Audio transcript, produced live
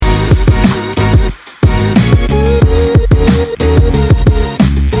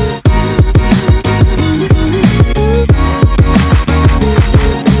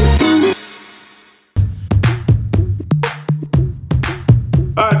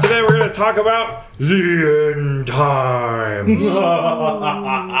Today we're going to talk about the end times.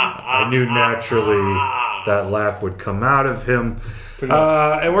 I knew naturally that laugh would come out of him.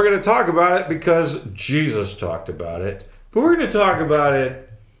 And we're going to talk about it because Jesus talked about it. But we're going to talk about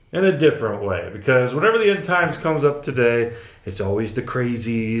it in a different way. Because whenever the end times comes up today, it's always the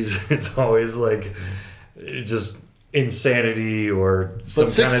crazies. It's always like just insanity or some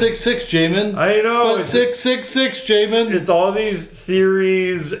but 666, Jamin. I know. But 666, Jamin. It's all these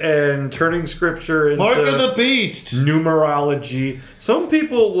theories and turning scripture into Mark of the beast. Numerology. Some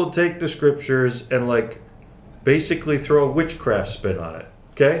people will take the scriptures and like basically throw a witchcraft spin on it.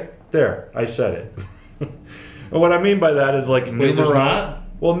 Okay? There. I said it. And what I mean by that is like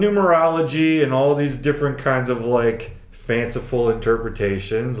numerology and all these different kinds of like fanciful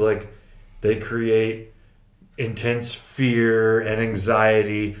interpretations. Like they create intense fear and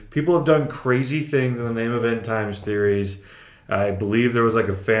anxiety. People have done crazy things in the name of end times theories. I believe there was like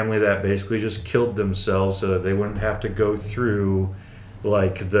a family that basically just killed themselves so that they wouldn't have to go through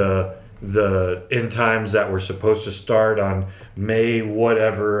like the end times that were supposed to start on May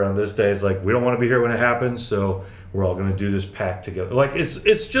whatever on this day. It's like we don't want to be here when it happens, so we're all going to do this pact together. Like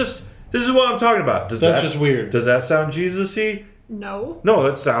it's just this is what I'm talking about. That's just weird. Does that sound Jesus-y? No. No,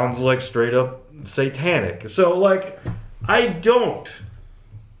 it sounds like straight up satanic. So like I don't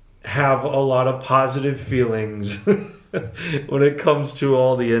have a lot of positive feelings when it comes to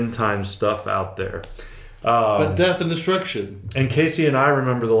all the end time stuff out there. But death and destruction. And Casey and I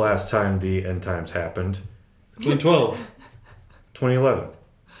remember the last time the end times happened. 2012. 2011.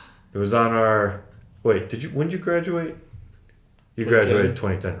 It was on our when did you graduate? You graduated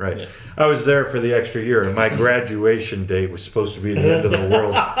 2010, right? Yeah. I was there for the extra year, and my graduation date was supposed to be the end of the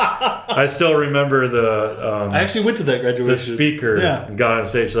world. I still remember I actually went to that graduation. The speaker got on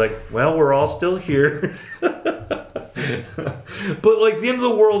stage like, well, we're all still here. But like the end of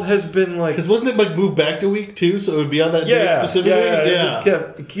the world has been like... Because wasn't it like moved back to week 2, so it would be on that day specifically?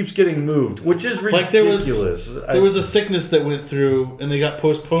 Yeah. It keeps getting moved, which is ridiculous. Like there was a sickness that went through, and they got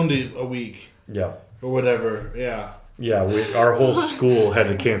postponed a week. Yeah. Or whatever, yeah. Yeah, our whole school had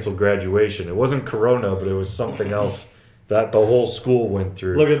to cancel graduation. It wasn't Corona, but it was something else that the whole school went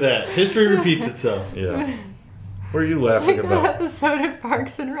through. Look at that. History repeats itself. Yeah. What are you laughing like about? That episode of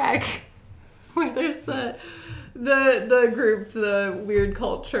Parks and Rec where there's the group, the weird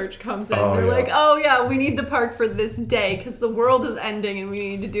cult church comes in. They're like, oh yeah, we need the park for this day because the world is ending and we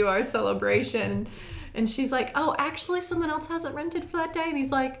need to do our celebration. And she's like, oh, actually someone else has it rented for that day. And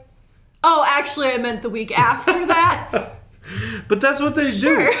he's like, oh, actually, I meant the week after that. But that's what they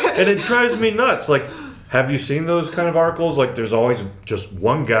do. And it drives me nuts. Like, have you seen those kind of articles? Like, there's always just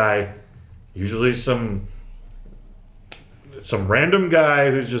one guy, usually some random guy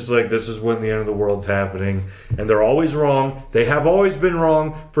who's just like, this is when the end of the world's happening. And they're always wrong. They have always been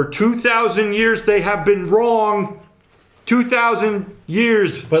wrong. For 2,000 years, they have been wrong. 2,000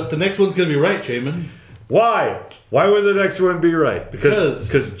 years. But the next one's going to be right, Jamin. Why? Why would the next one be right?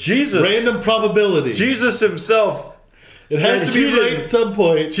 Because Jesus... Random probability. Jesus himself... It has to be right at some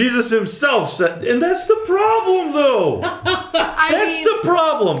point. Jesus himself said... And that's the problem, though. That's the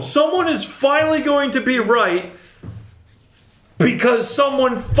problem. Someone is finally going to be right because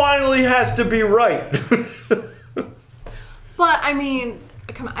someone finally has to be right. But, I mean...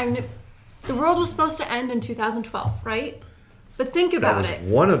 Come on, the world was supposed to end in 2012, right? But think about it. That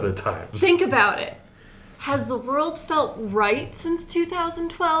was one of the times. Think about it. Has the world felt right since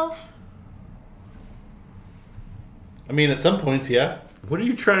 2012? I mean, at some points, yeah. What are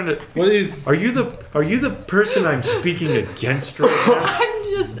you trying to... Are you the person I'm speaking against right now? I'm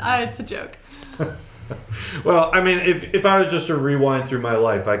just... it's a joke. Well, I mean, if I was just to rewind through my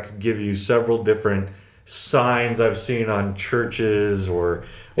life, I could give you several different signs I've seen on churches or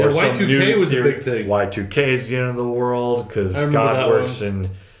Y2K was a big thing. Y2K is the end of the world because God works in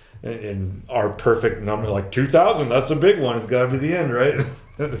our perfect number, like 2000. That's a big one. It's got to be the end, right?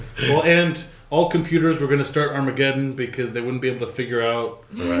 Well, and all computers were going to start Armageddon because they wouldn't be able to figure out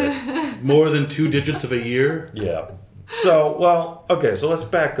more than 2 digits of a year. Yeah. So, well, okay. So let's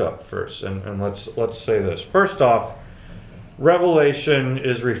back up first, and let's say this. First off, Revelation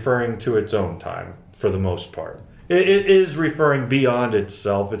is referring to its own time for the most part. It is referring beyond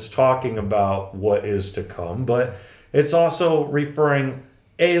itself. It's talking about what is to come, but it's also referring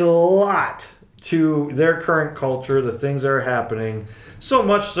a lot to their current culture, the things that are happening. So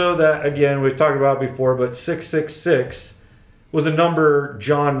much so that, again, we've talked about it before, but 666 was a number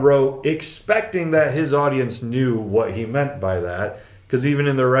John wrote expecting that his audience knew what he meant by that. Because even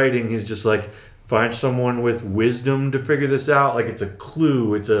in the writing, he's just like, find someone with wisdom to figure this out. Like it's a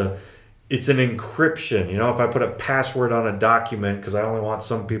clue. It's it's an encryption. You know, if I put a password on a document because I only want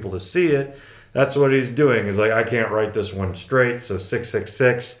some people to see it, that's what he's doing. He's like, I can't write this one straight, so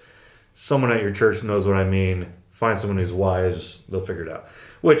 666. Someone at your church knows what I mean. Find someone who's wise, they'll figure it out.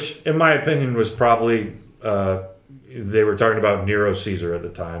 Which, in my opinion, was probably, they were talking about Nero Caesar at the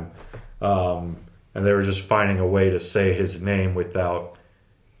time. And they were just finding a way to say his name without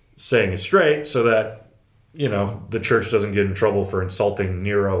saying it straight so that, you know, the church doesn't get in trouble for insulting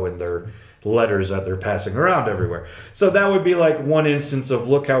Nero in their letters that they're passing around everywhere. So that would be like one instance of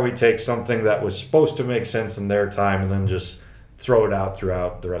look how we take something that was supposed to make sense in their time and then just throw it out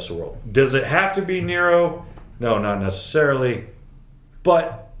throughout the rest of the world. Does it have to be Nero? No, not necessarily.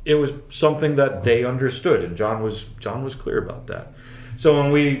 But it was something that they understood, and John was clear about that. So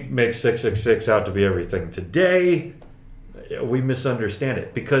when we make 666 out to be everything today, we misunderstand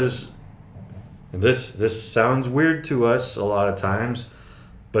it because this sounds weird to us a lot of times,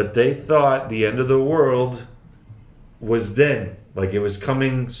 but they thought the end of the world was then, like it was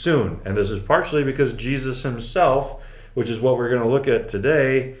coming soon. And this is partially because Jesus himself, which is what we're going to look at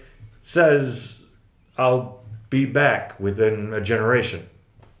today, says, I'll be back within a generation.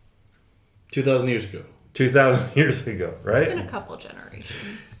 2,000 years ago. 2,000 years ago, right? It's been a couple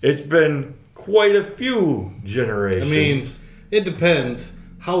generations. It's been quite a few generations. I mean, it depends.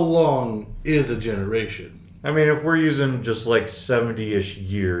 How long is a generation? I mean, if we're using just like 70-ish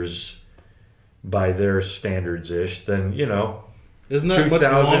years by their standards-ish, then, you know, Isn't that much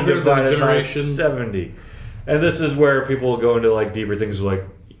 2,000 longer than a divided by generation? 70. And this is where people will go into like deeper things like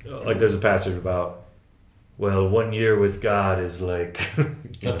there's a passage about, well, 1 year with God is like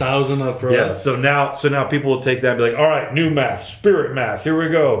 1,000 up for yeah. us. So now people will take that and be like, all right, new math, spirit math, here we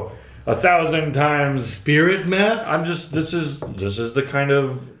go, 1,000 times. Spirit math? This is the kind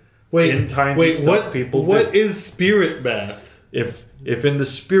of Wait, end-timey stuff people do. What is spirit math? If in the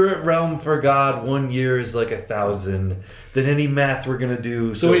spirit realm for God 1 year is like 1,000, then any math we're gonna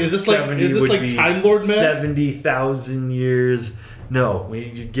do. So wait, is this like 70 would be Time Lord math? 70,000 years. No,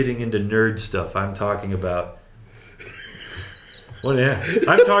 you're getting into nerd stuff. I'm talking about. Well, yeah,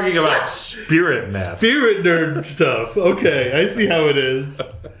 I'm talking about spirit math. Spirit nerd stuff. Okay, I see how it is.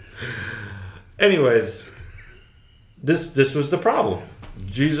 Anyways, this was the problem.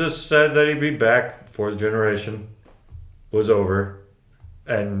 Jesus said that he'd be back before the generation was over,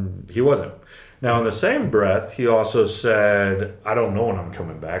 and he wasn't. Now, in the same breath, he also said, I don't know when I'm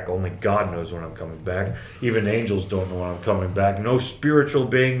coming back. Only God knows when I'm coming back. Even angels don't know when I'm coming back. No spiritual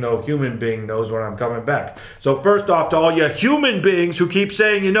being, no human being knows when I'm coming back. So first off, to all you human beings who keep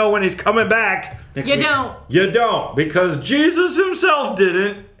saying you know when he's coming back. You don't. You don't, because Jesus himself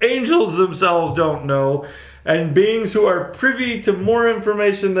didn't. Angels themselves don't know. And beings who are privy to more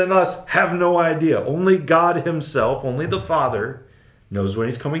information than us have no idea. Only God himself, only the Father, knows when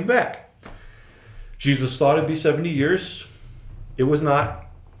he's coming back. Jesus thought it'd be 70 years. It was not.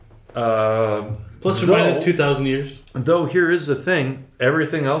 Plus or minus 2,000 years. Though here is the thing.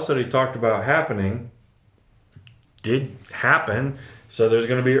 Everything else that he talked about happening did happen. So there's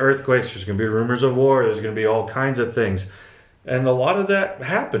going to be earthquakes. There's going to be rumors of war. There's going to be all kinds of things. And a lot of that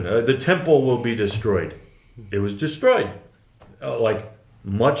happened. The temple will be destroyed. It was destroyed. Like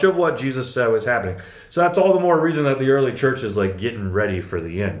much of what Jesus said was happening. So that's all the more reason that the early church is like getting ready for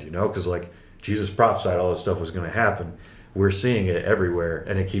the end, you know, because like Jesus prophesied all this stuff was going to happen. We're seeing it everywhere,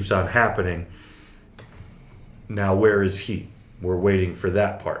 and it keeps on happening. Now, where is he? We're waiting for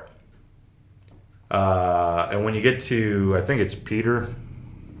that part. And when you get to, I think it's Peter.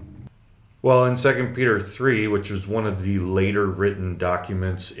 Well, in 2 Peter 3, which was one of the later written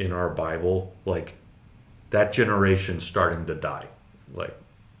documents in our Bible, like that generation's starting to die. Like,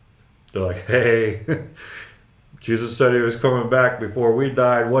 they're like, hey, Jesus said he was coming back before we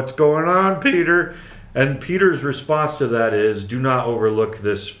died. What's going on, Peter? And Peter's response to that is, do not overlook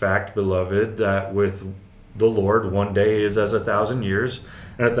this fact, beloved, that with the Lord, 1 day is as 1,000 years,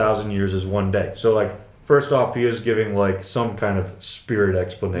 and 1,000 years is 1 day. So, like, first off, he is giving, like, some kind of spirit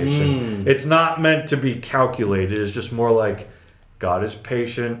explanation. It's not meant to be calculated. It's just more like, God is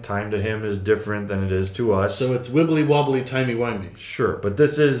patient. Time to him is different than it is to us. So it's wibbly wobbly, timey wimey. Sure, but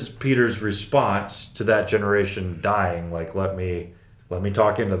this is Peter's response to that generation dying. Like, let me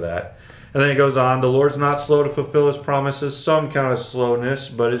talk into that. And then he goes on, the Lord's not slow to fulfill his promises. Some count as slowness,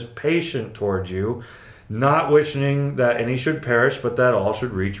 but is patient towards you, not wishing that any should perish, but that all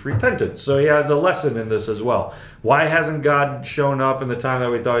should reach repentance. So he has a lesson in this as well. Why hasn't God shown up in the time that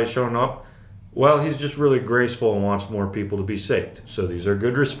we thought he'd shown up? Well, he's just really graceful and wants more people to be saved. So these are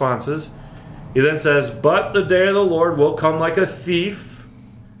good responses. He then says, but the day of the Lord will come like a thief,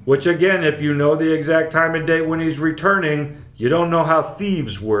 which again, if you know the exact time and date when he's returning, you don't know how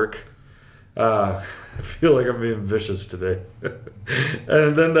thieves work. I feel like I'm being vicious today.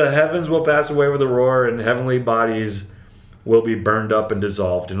 And then the heavens will pass away with a roar, and heavenly bodies will be burned up and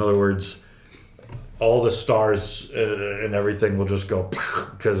dissolved. In other words, all the stars and everything will just go,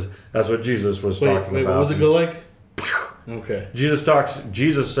 because that's what Jesus was talking about. What was it go like? Okay. Jesus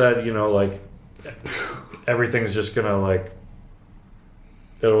said, like, everything's just gonna, like,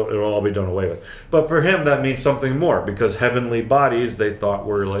 it'll all be done away with. But for him, that means something more, because heavenly bodies they thought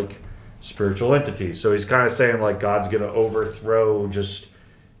were like spiritual entities. So he's kind of saying like God's gonna overthrow just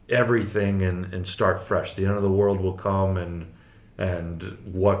everything and start fresh. The end of the world will come, and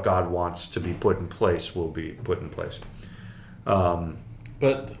what God wants to be put in place will be put in place.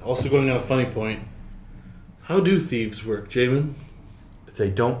 But also going on a funny point, how do thieves work, Jamin? They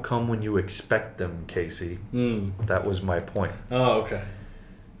don't come when you expect them, Casey. That was my point. Oh, okay.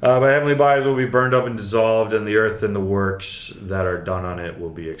 But heavenly bodies will be burned up and dissolved, and the earth and the works that are done on it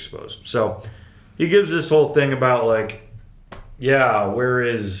will be exposed. So he gives this whole thing about like, yeah, where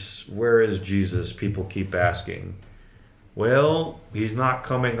is Jesus? People keep asking. Well, he's not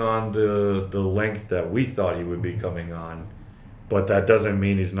coming on the length that we thought he would be coming on, but that doesn't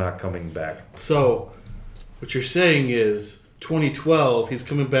mean he's not coming back. So what you're saying is 2012, he's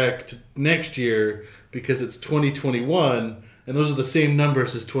coming back to next year because it's 2021, and those are the same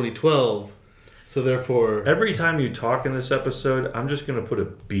numbers as 2012. So therefore, every time you talk in this episode, I'm just going to put a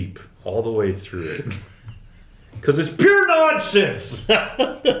beep all the way through it. Because it's pure nonsense!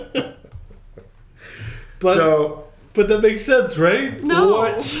 But that makes sense, right?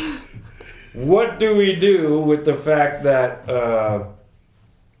 No. What do we do with the fact that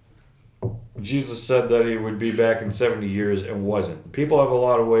Jesus said that he would be back in 70 years and wasn't? People have a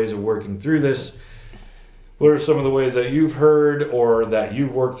lot of ways of working through this. What are some of the ways that you've heard or that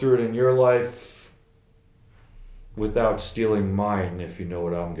you've worked through it in your life without stealing mine, if you know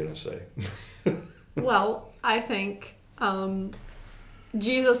what I'm going to say? Well, I think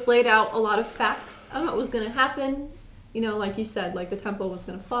Jesus laid out a lot of facts on what was going to happen. Like you said, like the temple was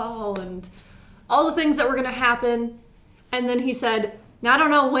going to fall and all the things that were going to happen. And then he said, now I don't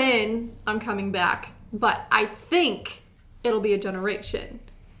know when I'm coming back, but I think it'll be a generation.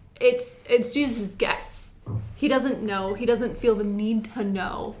 It's Jesus' guess. He doesn't know. He doesn't feel the need to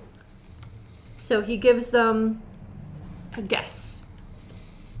know. So he gives them a guess.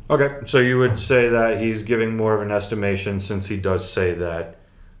 Okay, so you would say that he's giving more of an estimation since he does say that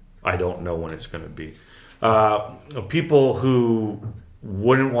I don't know when it's going to be. People who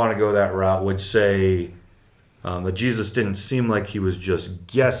wouldn't want to go that route would say that Jesus didn't seem like he was just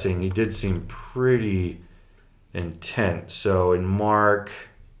guessing. He did seem pretty intent. So in Mark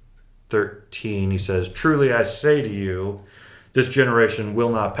 13, he says, "Truly I say to you, this generation will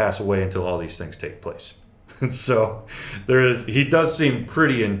not pass away until all these things take place." So he does seem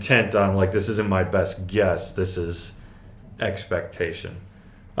pretty intent on like, this isn't my best guess, this is expectation.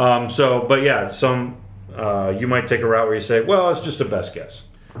 But yeah, you might take a route where you say, well, it's just a best guess.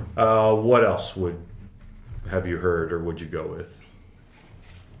 What else have you heard or would you go with?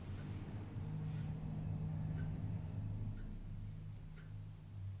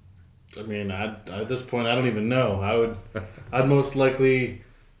 I mean, at this point, I don't even know. I'd most likely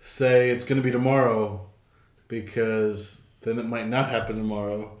say it's going to be tomorrow, because then it might not happen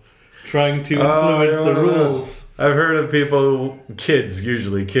tomorrow. Trying to influence the rules. I've heard of kids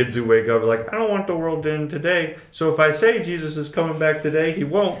who wake up like, I don't want the world to end today. So if I say Jesus is coming back today, he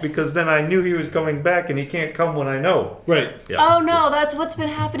won't, because then I knew he was coming back and he can't come when I know. Right. Yeah. Oh no, that's what's been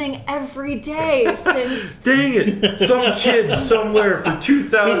happening every day since... Dang it! Some kid somewhere for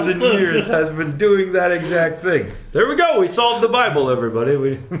 2,000 years has been doing that exact thing. There we go. We solved the Bible,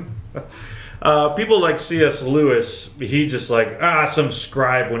 everybody. People like C.S. Lewis, he just like, some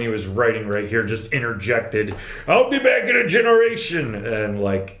scribe when he was writing right here just interjected, I'll be back in a generation. And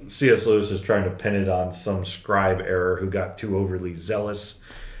like C.S. Lewis is trying to pin it on some scribe error who got too overly zealous.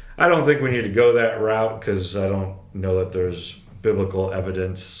 I don't think we need to go that route, because I don't know that there's biblical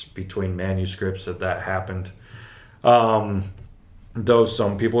evidence between manuscripts that happened. Though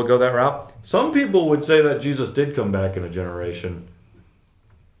some people would go that route. Some people would say that Jesus did come back in a generation.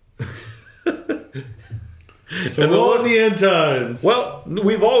 So we're all in the end times. Well,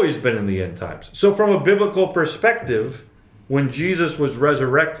 we've always been in the end times. So from a biblical perspective, when Jesus was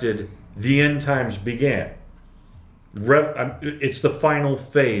resurrected, the end times began. It's the final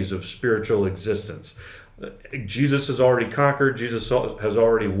phase of spiritual existence. Jesus has already conquered. Jesus has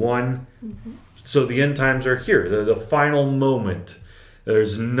already won. Mm-hmm. So the end times are here. They're the final moment.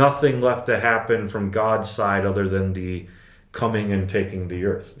 There's nothing left to happen from God's side other than the coming and taking the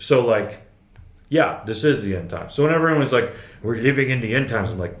earth. So like, yeah, this is the end times. So whenever everyone's like, we're living in the end times,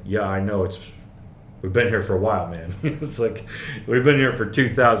 I'm like, yeah, I know, we've been here for a while, man. It's like, we've been here for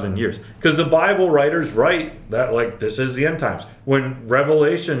 2,000 years. Because the Bible writers write that, like, this is the end times. When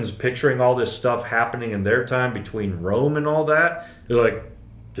Revelation's picturing all this stuff happening in their time between Rome and all that, they're like,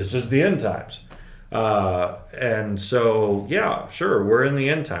 this is the end times. And so, yeah, sure, we're in the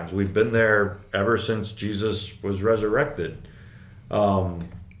end times. We've been there ever since Jesus was resurrected.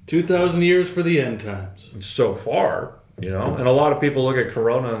 2,000 years for the end times. So far, and a lot of people look at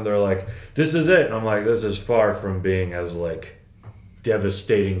Corona and they're like, this is it. And I'm like, this is far from being as like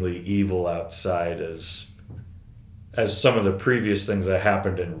devastatingly evil outside as some of the previous things that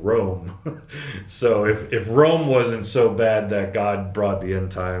happened in Rome. So if Rome wasn't so bad that God brought the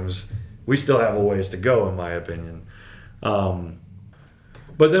end times, we still have a ways to go, in my opinion. But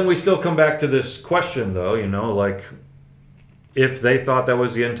then we still come back to this question, though, like, if they thought that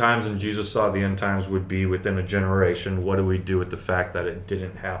was the end times and Jesus thought the end times would be within a generation, what do we do with the fact that it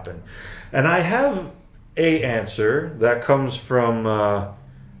didn't happen? And I have a answer that comes from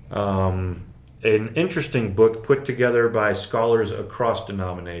an interesting book put together by scholars across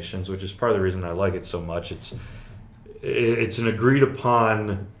denominations, which is part of the reason I like it so much. It's an agreed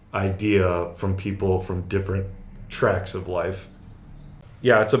upon idea from people from different tracks of life.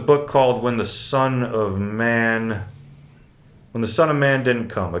 Yeah, it's a book called When the Son of Man Didn't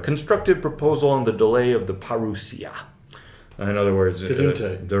Come, a constructive proposal on the delay of the parousia. In other words,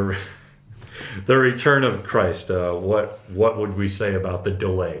 the return of Christ. What would we say about the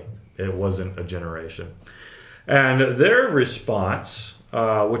delay? It wasn't a generation. And their response,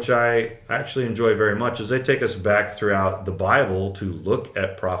 which I actually enjoy very much, is they take us back throughout the Bible to look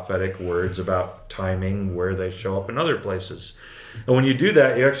at prophetic words about timing, where they show up in other places. And when you do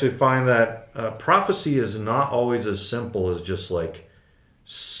that, you actually find that prophecy is not always as simple as just like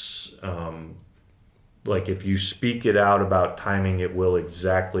if you speak it out about timing, it will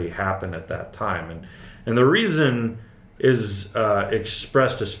exactly happen at that time. And the reason is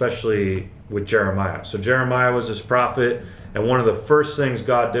expressed especially with Jeremiah. So Jeremiah was this prophet, and one of the first things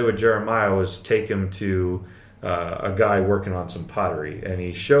God did with Jeremiah was take him to a guy working on some pottery. And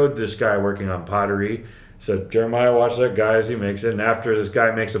he showed this guy working on pottery, said, Jeremiah, watch that guy as he makes it. And after this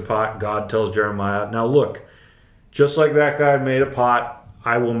guy makes a pot, God tells Jeremiah, now look, just like that guy made a pot,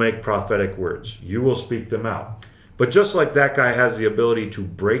 I will make prophetic words. You will speak them out. But just like that guy has the ability to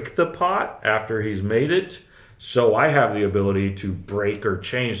break the pot after he's made it, so I have the ability to break or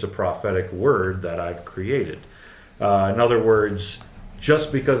change the prophetic word that I've created. In other words,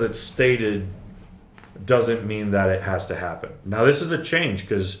 just because it's stated doesn't mean that it has to happen. Now, this is a change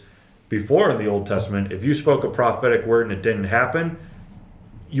because before in the Old Testament, if you spoke a prophetic word and it didn't happen,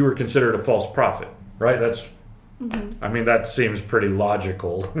 you were considered a false prophet, right? That seems pretty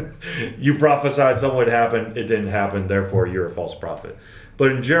logical. You prophesied something would happen, it didn't happen, therefore you're a false prophet.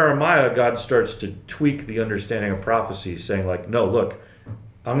 But in Jeremiah, God starts to tweak the understanding of prophecy, saying like, no, look,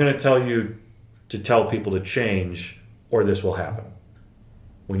 I'm going to tell you to tell people to change or this will happen.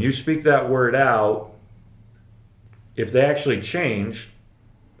 When you speak that word out, if they actually change,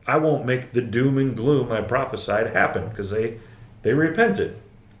 I won't make the doom and gloom I prophesied happen because they repented.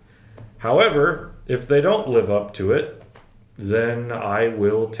 However, if they don't live up to it, then I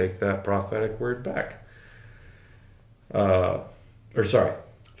will take that prophetic word back.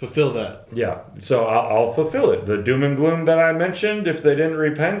 Fulfill that. Yeah, so I'll fulfill it. The doom and gloom that I mentioned, if they didn't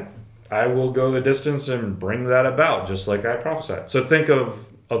repent, I will go the distance and bring that about, just like I prophesied. So think of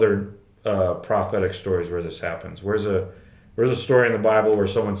other prophetic stories where this happens. Where's a story in the Bible where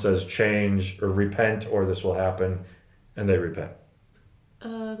someone says change or repent or this will happen, and they repent?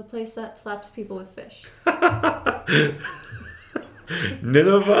 The place that slaps people with fish.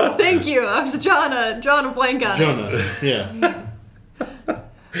 Nineveh? Thank you. I was drawing a blank on it. Jonah, yeah.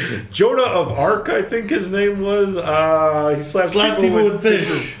 Jonah of Arc, I think his name was. He slapped people with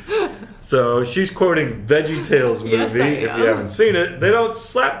fishes. So she's quoting VeggieTales movie. Yes, I am. If you haven't seen it, they don't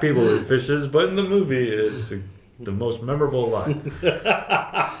slap people with fishes, but in the movie, it's the most memorable line.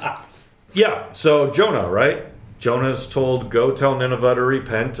 Yeah, so Jonah, right? Jonah's told, go tell Nineveh to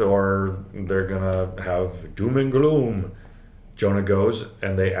repent or they're going to have doom and gloom. Jonah goes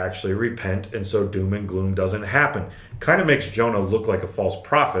and they actually repent, and so doom and gloom doesn't happen. Kind of makes Jonah look like a false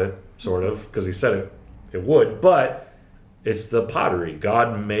prophet, sort of, because he said it would, but it's the pottery.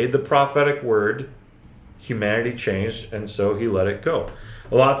 God made the prophetic word, humanity changed, and so he let it go.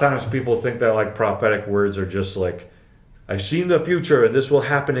 A lot of times people think that like prophetic words are just like, I've seen the future and this will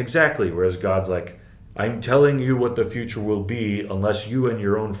happen exactly, whereas God's like, I'm telling you what the future will be unless you and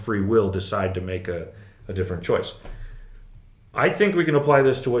your own free will decide to make a different choice. I think we can apply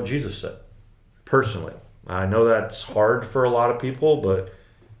this to what Jesus said. personally. I know that's hard for a lot of people, but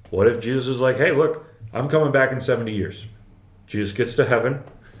what if Jesus is like, hey, look, I'm coming back in 70 years. Jesus gets to heaven.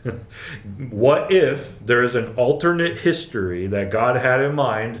 What if there is an alternate history that God had in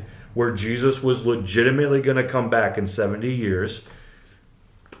mind where Jesus was legitimately going to come back in 70 years,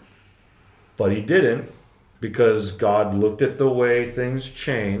 but he didn't because God looked at the way things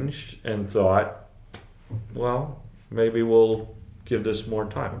changed and thought, well, maybe we'll give this more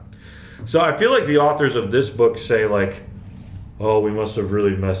time. So I feel like the authors of this book say like, oh, we must have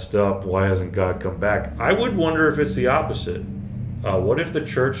really messed up. Why hasn't God come back? I would wonder if it's the opposite. What if the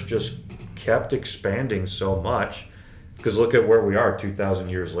church just kept expanding so much? Because look at where we are 2,000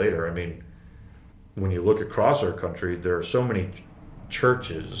 years later. I mean, when you look across our country, there are so many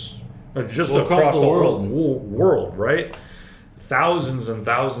churches just across the whole world, right? Thousands and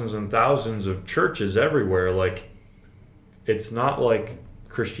thousands and thousands of churches everywhere. Like, it's not like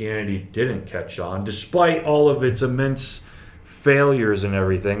Christianity didn't catch on. Despite all of its immense failures and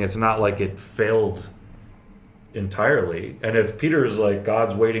everything, it's not like it failed entirely. And if Peter's like,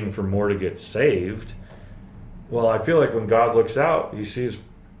 God's waiting for more to get saved, well, I feel like when God looks out, he sees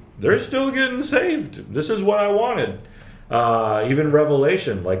they're still getting saved. This is what I wanted. Even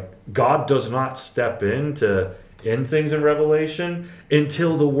Revelation, like God does not step in to end things in Revelation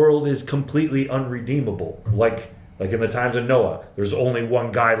until the world is completely unredeemable. Like in the times of Noah, there's only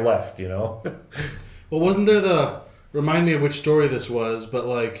one guy left, you know? Well, wasn't there remind me of which story this was, but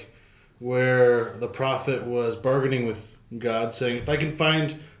like where the prophet was bargaining with God saying, if I can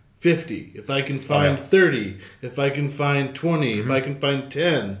find 50, if I can find 30, if I can find 20, if I can find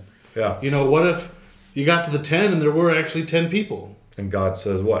 10. Yeah. You know, what if you got to the 10 and there were actually 10 people? And God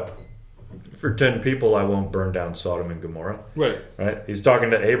says what? For 10 people, I won't burn down Sodom and Gomorrah. Right. He's talking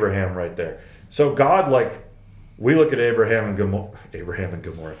to Abraham right there. So God, like, we look at Abraham and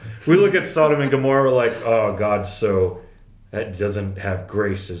Gomorrah. We look at Sodom and Gomorrah like, oh, God, so that doesn't have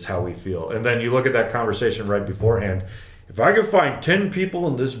grace is how we feel. And then you look at that conversation right beforehand. If I could find 10 people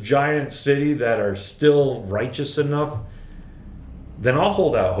in this giant city that are still righteous enough, then I'll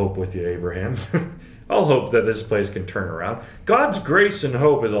hold out hope with you, Abraham. I'll hope that this place can turn around. God's grace and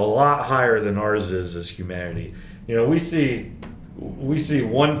hope is a lot higher than ours is as humanity. You know, we see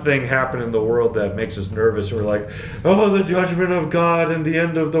one thing happen in the world that makes us nervous. We're like, oh, the judgment of God and the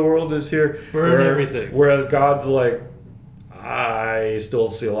end of the world is here. Burn everything. Whereas God's like, I still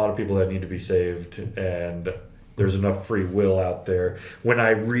see a lot of people that need to be saved, and there's enough free will out there. When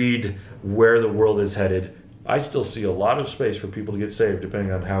I read where the world is headed, I still see a lot of space for people to get saved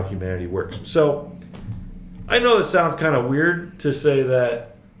depending on how humanity works. So I know it sounds kind of weird to say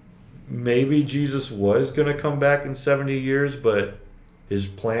that maybe Jesus was going to come back in 70 years, but his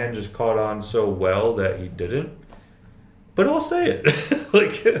plan just caught on so well that he didn't. But I'll say it.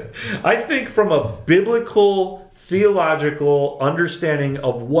 Like, I think from a biblical, theological understanding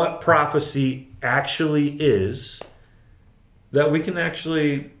of what prophecy actually is, that we can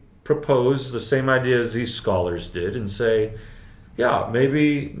actually propose the same ideas these scholars did and say, yeah,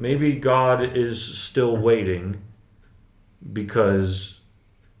 maybe God is still waiting because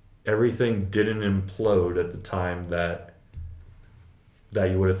everything didn't implode at the time that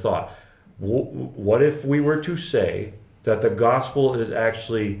you would have thought. What if we were to say that the gospel is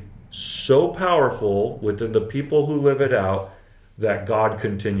actually so powerful within the people who live it out that God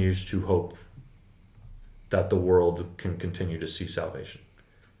continues to hope that the world can continue to see salvation?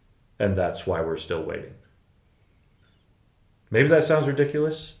 And that's why we're still waiting. Maybe that sounds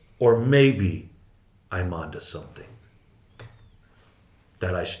ridiculous, or maybe I'm onto something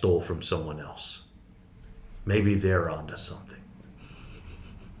that I stole from someone else. Maybe they're onto something.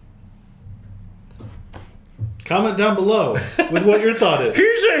 Comment down below with what your thought is.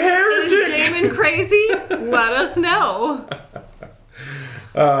 He's a heretic! Is Jamin crazy? Let us know.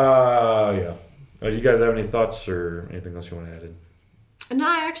 Yeah. Do you guys have any thoughts or anything else you want to add in? No,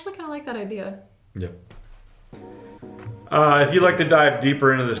 I actually kind of like that idea. Yep. If you'd like to dive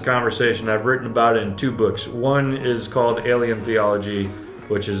deeper into this conversation, I've written about it in 2 books. One is called Alien Theology,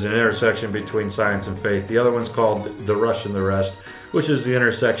 which is an intersection between science and faith. The other one's called The Rush and the Rest, which is the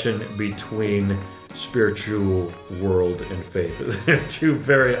intersection between spiritual world and faith. They're 2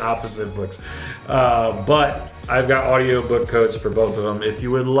 very opposite books. But I've got audiobook codes for both of them. If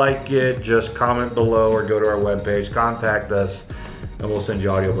you would like it, just comment below or go to our webpage, contact us, and we'll send you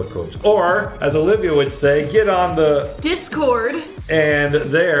audiobook codes. Or, as Olivia would say, get on the Discord. And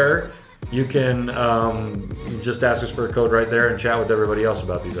there you can just ask us for a code right there and chat with everybody else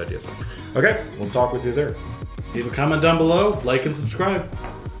about these ideas. Okay, we'll talk with you there. Leave a comment down below, like and subscribe.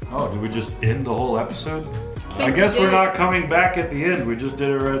 Oh, did we just end the whole episode? I guess we're not coming back at the end. We just did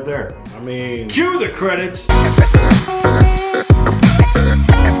it right there. I mean, Cue the credits.